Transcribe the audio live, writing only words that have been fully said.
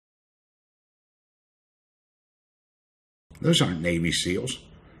Those aren't Navy SEALs.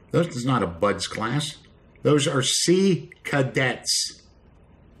 Those is not a BUDS class. Those are Sea Cadets.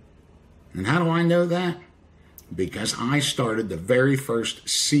 And how do I know that? Because I started the very first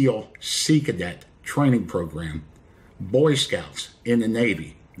SEAL Sea Cadet training program, Boy Scouts in the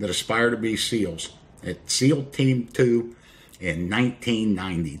Navy that aspire to be SEALs at SEAL Team 2 in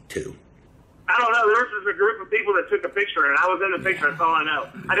 1992. I don't know. There was just a group of people that took a picture, and I was in the picture. That's all I know.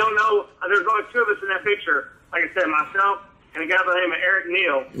 I don't know. There's only two of us in that picture. Like I said, myself and a guy by the name of Eric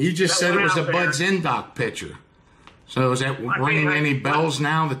Neal. You just said it was a BUDS Indoc picture. So is that ringing any bells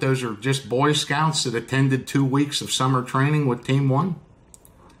now that those are just Boy Scouts that attended 2 weeks of summer training with Team 1?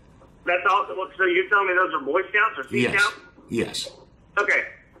 That's all. So you're telling me those are Boy Scouts or Sea Scouts? Yes. Okay.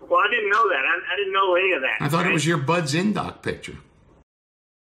 Well, I didn't know that. I didn't know any of that. I thought it was your BUDS Indoc picture.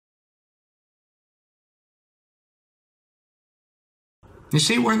 You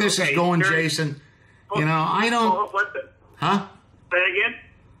see where this is going, Jason? You know, I don't... Huh? Say it again?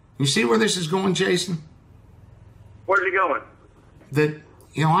 You see where this is going, Jason? Where's it going? That,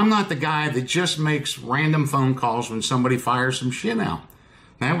 you know, I'm not the guy that just makes random phone calls when somebody fires some shit out.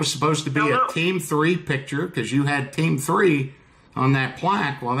 That was supposed to be a Team 3 picture because you had Team 3 on that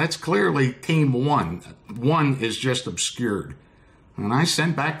plaque. Well, that's clearly Team 1. 1 is just obscured. And I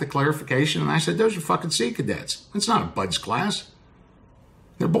sent back the clarification, and I said, those are fucking Sea Cadets. It's not a BUDS class.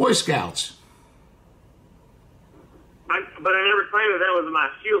 They're Boy Scouts. But I never claimed that was my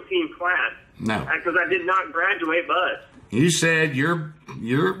SEAL team class. No. Because I did not graduate BUDS. You said your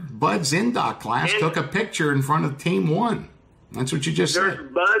BUDS Indoc class took a picture in front of Team 1. That's what you just said.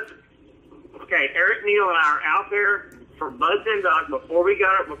 There's BUDS. Okay, Eric Neal and I are out there for BUDS Indoc before we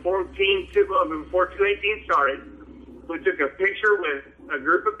got it, before Team 2, before 218 started. We took a picture with a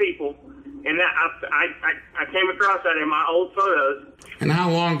group of people, and that I came across that in my old photos. And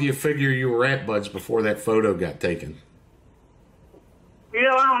how long do you figure you were at BUDS before that photo got taken? You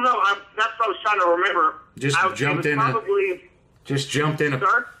know, I don't know. That's what I was trying to remember. Just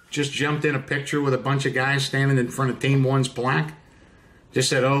jumped in a picture with a bunch of guys standing in front of Team 1's plaque. Just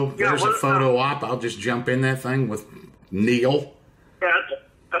said, "Oh, there's a photo op. I'll just jump in that thing with Neil." Yeah,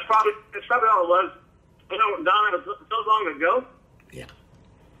 that's probably all it was. You know, Don, it was so long ago. Yeah. To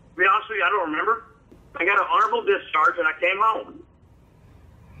be honest with you, I don't remember. I got an honorable discharge and I came home.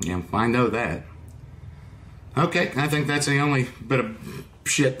 Yeah, I know that. Okay, I think that's the only bit of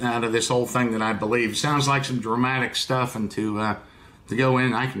shit out of this whole thing that I believe. Sounds like some dramatic stuff, and to go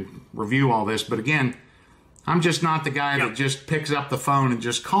in, I can review all this. But again, I'm just not the guy that just picks up the phone and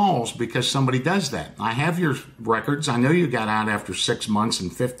just calls because somebody does that. I have your records. I know you got out after 6 months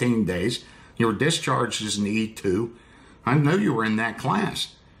and 15 days. You were discharged as an E2. I know you were in that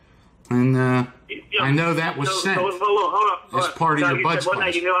class. And I know that was sent as part of your BUDS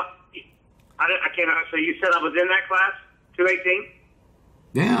class. I can't. So you said I was in that class, 218?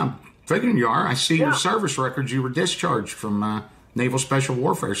 Yeah, figuring you are. I see your service records. You were discharged from Naval Special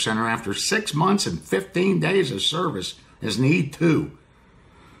Warfare Center after 6 months and 15 days of service as an E2.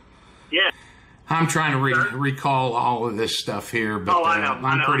 Yeah. I'm trying to recall all of this stuff here, but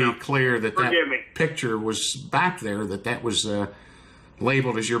I'm pretty clear that picture was back there, that was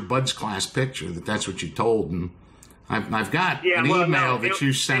labeled as your BUDS class picture, that's what you told. And I've got an email that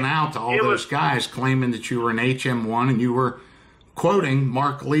you sent out to all those guys claiming that you were an HM1 and you were quoting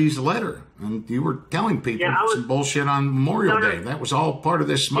Mark Lee's letter. And you were telling people some bullshit on Memorial Day. That was all part of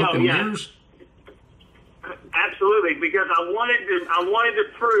this smoke and mirrors? Absolutely, because I wanted to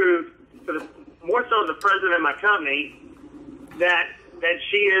prove to more so the president of my company that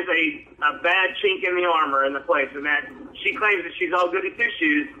she is a bad chink in the armor in the place, and that she claims that she's all goody two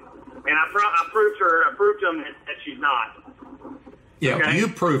shoes, and I proved to him that she's not. Yeah, okay? You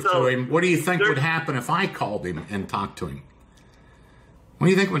proved to him. What do you think would happen if I called him and talked to him? What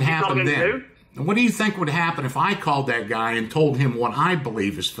do you think would happen then? What do you think would happen if I called that guy and told him what I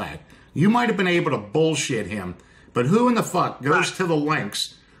believe is fact? You might have been able to bullshit him, but who in the fuck goes to the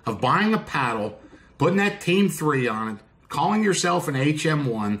lengths of buying a paddle, putting that Team 3 on it, calling yourself an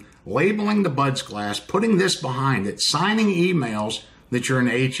HM1, labeling the BUDS class, putting this behind it, signing emails that you're an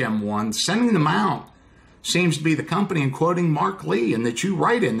HM1, sending them out, seems to be the company, and quoting Mark Lee, and that you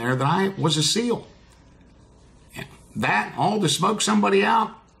write in there that I was a SEAL. That all to smoke somebody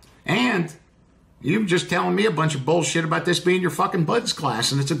out? And you're just telling me a bunch of bullshit about this being your fucking BUDS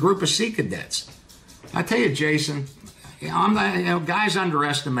class, and it's a group of Sea Cadets. I tell you, Jason, guys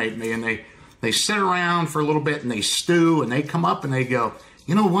underestimate me, and they sit around for a little bit and they stew, and they come up and they go,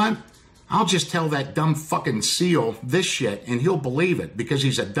 you know what? I'll just tell that dumb fucking SEAL this shit, and he'll believe it because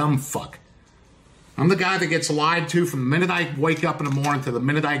he's a dumb fuck. I'm the guy that gets lied to from the minute I wake up in the morning to the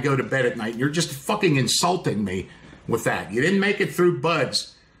minute I go to bed at night. You're just fucking insulting me with that. You didn't make it through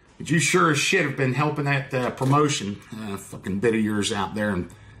buds, but you sure as shit have been helping that promotion fucking bit of yours out there and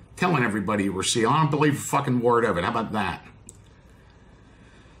telling everybody you were SEAL. I don't believe a fucking word of it. How about that?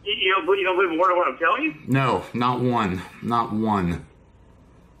 You don't believe a word of what I'm telling you? No, not one. Not one.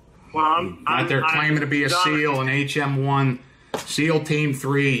 Well, I'm out there claiming to be a SEAL and HM1, SEAL Team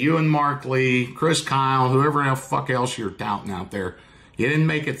 3, you and Mark Lee, Chris Kyle, whoever the fuck else you're touting out there. You didn't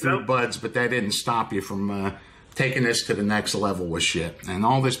make it through buds, but that didn't stop you from taking this to the next level with shit. And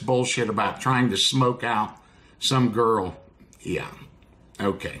all this bullshit about trying to smoke out some girl. Yeah.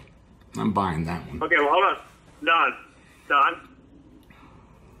 Okay. I'm buying that one. Okay, well, hold on. Don.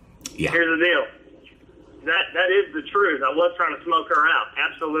 Yeah. Here's the deal. That is the truth. I was trying to smoke her out.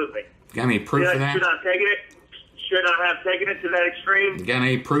 Absolutely. Got any proof of that? Should I have taken it? Should I have taken it to that extreme? You got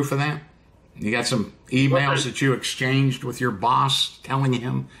any proof of that? You got some emails that you exchanged with your boss telling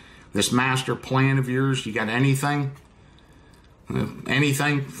him this master plan of yours? You got anything?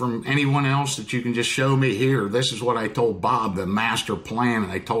 Anything from anyone else that you can just show me here? This is what I told Bob, the master plan,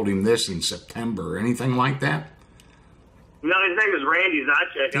 and I told him this in September. Anything like that? No, his name is Randy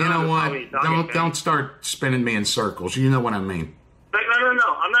Zychek. You know what? Don't start spinning me in circles. You know what I mean. No.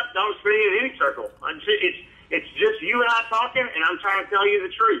 I'm not spinning in any circle. It's just you and I talking, and I'm trying to tell you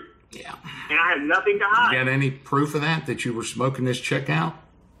the truth. Yeah. And I have nothing to hide. You got any proof of that you were smoking this chick out?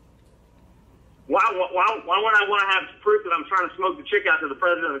 Why would I want to have proof that I'm trying to smoke the chick out to the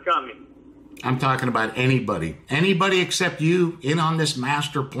president of the company? I'm talking about anybody. Anybody except you in on this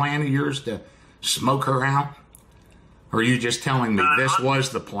master plan of yours to smoke her out? Or are you just telling me this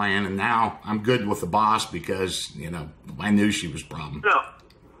was the plan and now I'm good with the boss because, I knew she was a problem? No.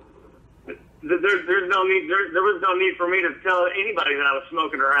 There's no need. There was no need for me to tell anybody that I was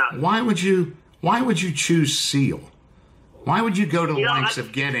smoking her out. Why would you choose SEAL? Why would you go to the lengths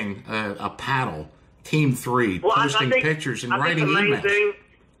of getting a paddle, Team 3, posting pictures and writing emails?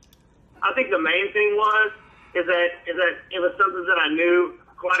 I think the main thing is that it was something that I knew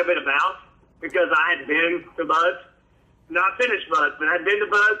quite a bit about because I had been to buds, not finished buds, but I'd been to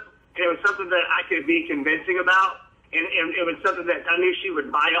buds, and it was something that I could be convincing about, and it was something that I knew she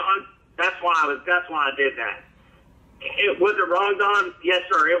would buy on. That's why I did that. Was it wrong, Don? Yes,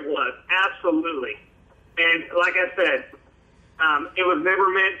 sir, it was. Absolutely. And like I said, it was never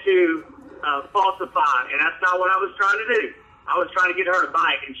meant to falsify, and that's not what I was trying to do. I was trying to get her to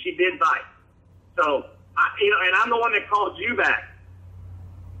bite, and she did bite. So, and I'm the one that called you back.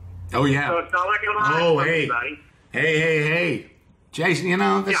 Oh, yeah. So it's not like I'm hiding from anybody. Hey. Jason,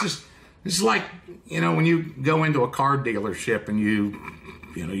 this is like, when you go into a car dealership and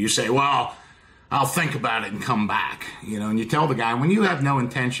you say, well, I'll think about it and come back, and you tell the guy when you have no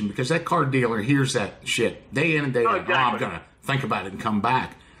intention, because that car dealer hears that shit day in and day out. Exactly. I'm going to think about it and come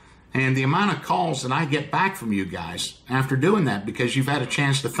back. And the amount of calls that I get back from you guys after doing that, because you've had a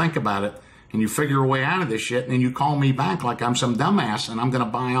chance to think about it and you figure a way out of this shit, and then you call me back like I'm some dumbass and I'm going to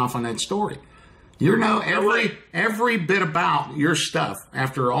buy off on that story. Every bit about your stuff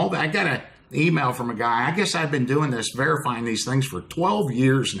after all that. I got an email from a guy. I guess I've been doing this, verifying these things for 12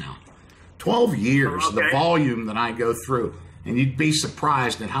 years now. 12 years, okay. The volume that I go through. And you'd be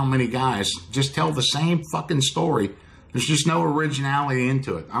surprised at how many guys just tell the same fucking story. There's just no originality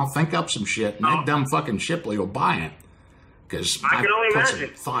into it. I'll think up some shit, and that dumb fucking Shipley will buy it. Because I put some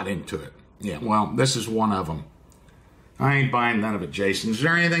thought into it. Yeah, well, this is one of them. I ain't buying none of it, Jason. Is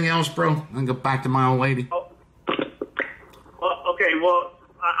there anything else, bro? I can go back to my old lady. Oh. Well, okay, well,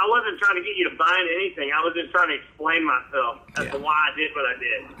 I wasn't trying to get you to buy anything. I was just trying to explain myself as to why I did what I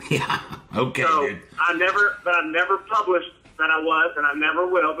did. Yeah, okay, so dude. I never published that I was, and I never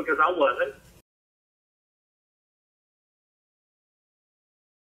will because I wasn't.